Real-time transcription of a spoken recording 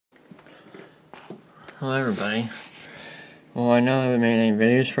Hello everybody. Well, I know I haven't made any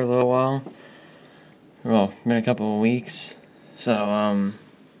videos for a little while. Well, been a couple of weeks. So,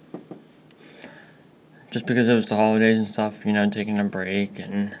 just because it was the holidays and stuff, taking a break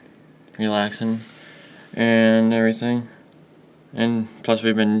and relaxing and everything. And plus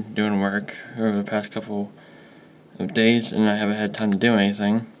we've been doing work over the past couple of days and I haven't had time to do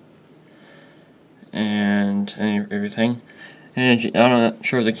anything. And everything. And I'm not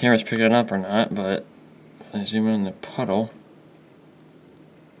sure if the camera's picking it up or not, but I zoom in the puddle.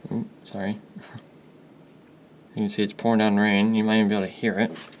 Ooh, sorry. You can see it's pouring down rain. You might even be able to hear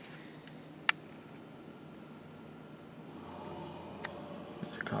it.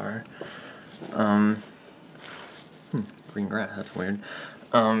 There's a car. Green grass, that's weird.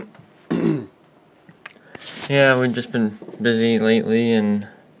 Yeah, we've just been busy lately, and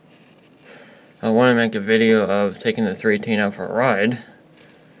I want to make a video of taking the 318 out for a ride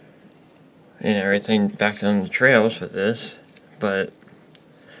and everything back on the trails with this, but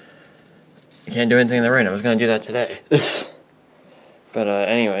I can't do anything in the rain. I was going to do that today. But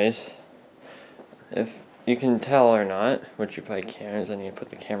anyways, if you can tell or not, which you probably can't, I need to put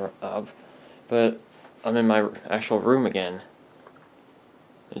the camera up, but I'm in my actual room again.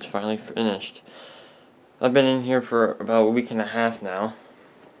 It's finally finished. I've been in here for about a week and a half now.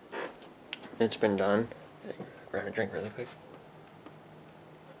 It's been done. Grab a drink really quick.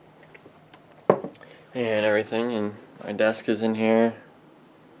 And everything, and my desk is in here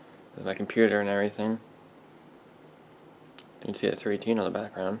with my computer and everything. You can see that 318 on the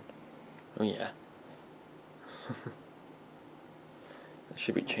background. Oh yeah. It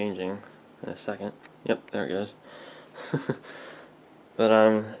should be changing in a second. Yep, there it goes. But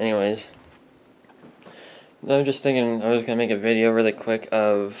anyways, I'm just thinking I was gonna make a video really quick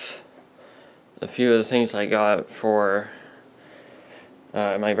of a few of the things I got for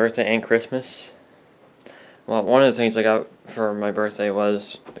my birthday and Christmas. Well, one of the things I got for my birthday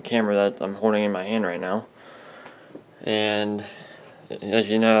was the camera that I'm holding in my hand right now. And as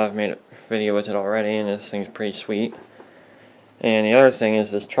you know, I've made a video with it already, and this thing's pretty sweet. And the other thing is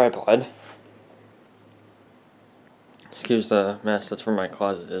this tripod. Excuse the mess, that's where my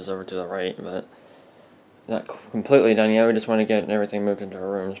closet is, over to the right, but not completely done yet. We just want to get everything moved into our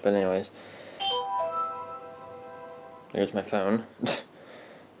rooms. But anyways, there's my phone.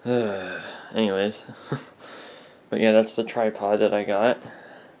 Anyways, but yeah, that's the tripod that I got,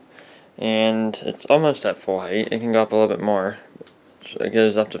 and it's almost at full height. It can go up a little bit more. So it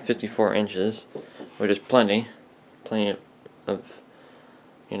goes up to 54 inches, which is plenty of,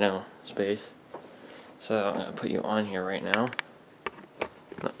 space. So I'm gonna put you on here right now.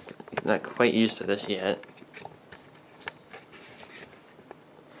 Not quite used to this yet.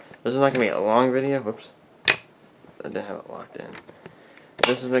 This is not gonna be a long video. Whoops, I didn't have it locked in.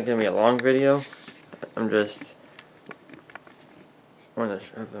 This is not gonna be a long video. I'm just I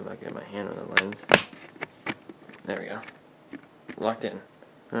hope I might get my hand on the lens. There we go. Locked in.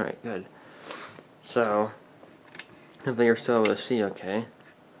 Alright, good. So, hopefully you're still able to see okay.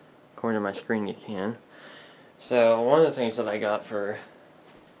 According to my screen, you can. So, one of the things that I got for...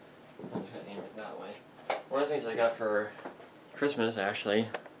 I'm just going to aim it that way. One of the things I got for Christmas, actually,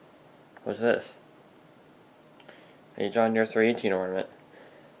 was this. A John Deere 318 ornament.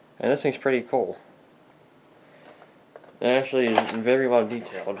 And this thing's pretty cool. It actually is very well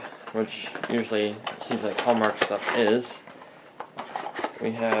detailed, which usually seems like Hallmark stuff is.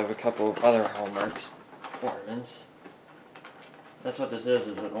 We have a couple of other Hallmark ornaments. That's what this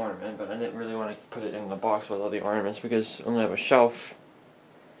is an ornament, but I didn't really want to put it in the box with all the ornaments because I only have a shelf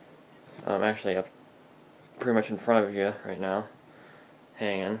actually up pretty much in front of you right now,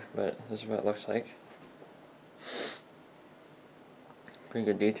 hanging, but this is what it looks like. Pretty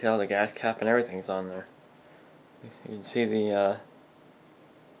good detail, the gas cap and everything's on there. You can see the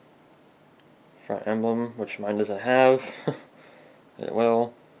front emblem, which mine doesn't have. It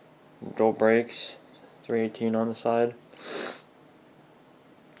will. Gold brakes, 318 on the side.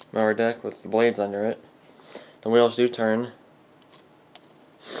 Mower deck with the blades under it. The wheels do turn.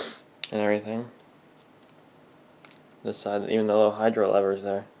 And everything. This side, even the little hydro levers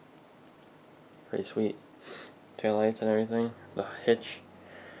there. Pretty sweet. Taillights and everything. The hitch.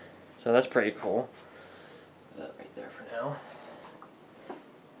 So that's pretty cool. Put that right there for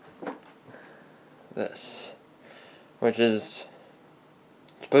now. This. Which is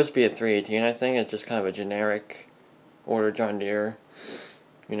supposed to be a 318, I think. It's just kind of a generic order John Deere,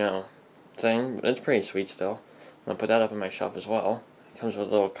 thing. But it's pretty sweet still. I'm going to put that up on my shelf as well. It comes with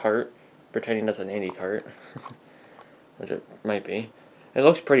a little cart, pretending that's an Andy cart. Which it might be. It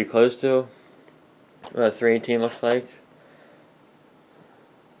looks pretty close to what a 318 looks like.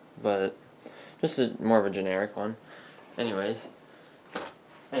 But Just more of a generic one. Anyways,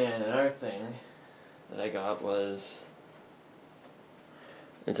 and another thing that I got was,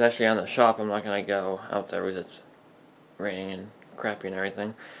 it's actually on the shop, I'm not going to go out there because it's raining and crappy and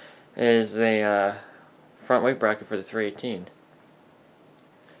everything, is a front weight bracket for the 318.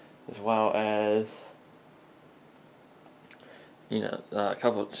 As well as, you know, a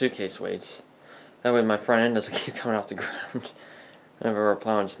couple of suitcase weights. That way my front end doesn't keep coming off the ground whenever we're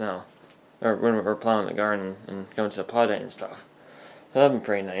plowing snow. Or when we're plowing the garden and going to the plow day and stuff. So that'd be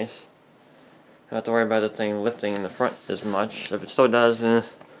pretty nice. Don't have to worry about the thing lifting in the front as much. If it still does,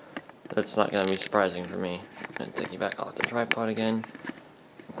 that's not going to be surprising for me. I'm going to take you back off the tripod again.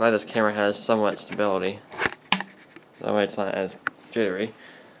 I'm glad this camera has somewhat stability. That way it's not as jittery.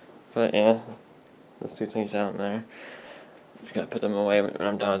 But yeah, those two things down there. Just gotta put them away when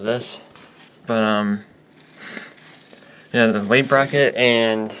I'm done with this. But yeah, the weight bracket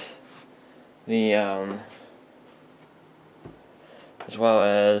and the as well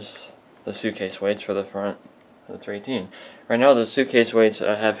as the suitcase weights for the front of the 318. Right now the suitcase weights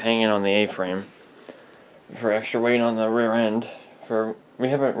I have hanging on the A-frame for extra weight on the rear end. We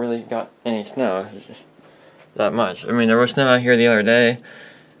haven't really got any snow that much. I mean, there was snow out here the other day,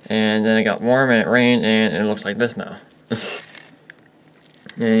 and then it got warm and it rained and it looks like this now.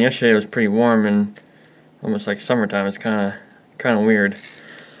 And yesterday it was pretty warm and almost like summertime. It's kind of weird.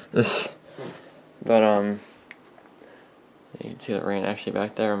 But you can see the rain actually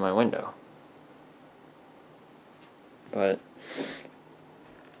back there in my window. But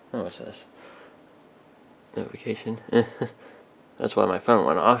oh, what's this? Notification. That's why my phone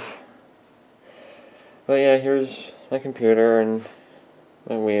went off. But yeah, here's my computer and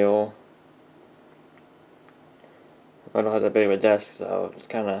my wheel. I don't have that big of a desk, so it's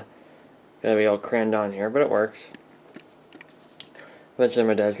kind of gotta be all crammed on here, but it works. Eventually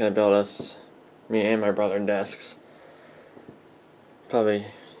my dad's gonna build us, me and my brother, desks. Probably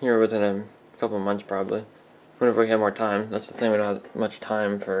here within a couple of months, probably. Whenever we have more time. That's the thing, we don't have much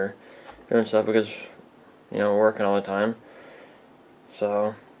time for doing stuff because, you know, we're working all the time.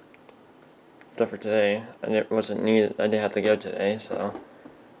 So, except for today, I wasn't needed. I didn't have to go today, so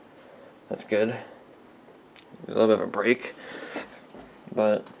that's good. A little bit of a break,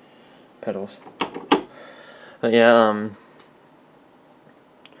 but pedals. But yeah,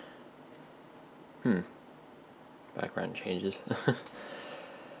 background changes.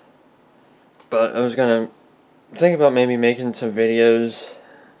 But I was gonna think about maybe making some videos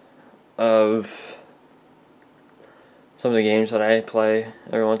of some of the games that I play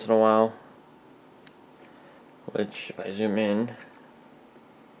every once in a while. Which, if I zoom in,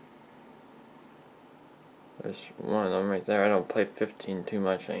 there's one of them right there. I don't play 15 too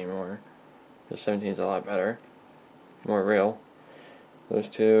much anymore. The 17 is a lot better. More real. Those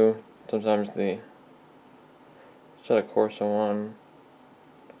two. Sometimes the set of Corsa one.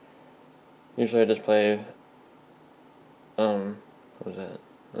 Usually I just play, what was that?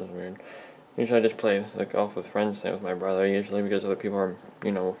 That was weird. Usually I just play like golf with friends, with my brother, usually, because other people are,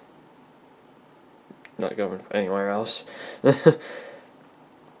 you know, not going anywhere else. And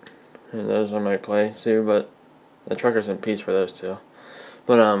those I might play too, but the Truckers in Peace for those two.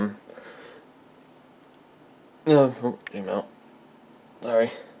 But, zoom out.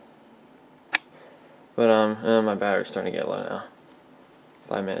 Sorry. But, my battery's starting to get low now.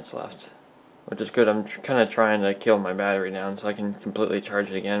 5 minutes left. Which is good. I'm kind of trying to kill my battery down so I can completely charge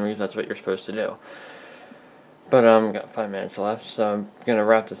it again, because that's what you're supposed to do. But, got 5 minutes left, so I'm gonna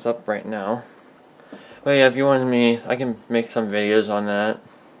wrap this up right now. But yeah, if you wanted me, I can make some videos on that,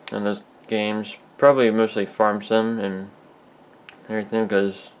 on those games. Probably mostly Farm Sim and everything,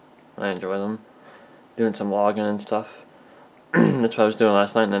 because I enjoy them. Doing some logging and stuff. That's what I was doing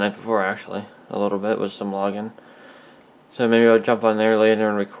last night and the night before, actually. A little bit was some logging. So maybe I'll jump on there later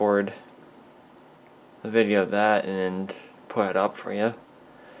and record a video of that and put it up for you.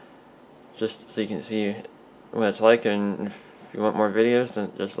 Just so you can see what it's like, and if you want more videos,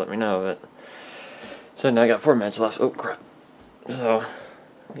 then just let me know. But so now I got 4 minutes left. Oh crap. So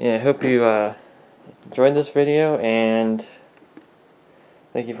yeah, I hope you enjoyed this video, and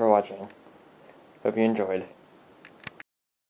thank you for watching. Hope you enjoyed.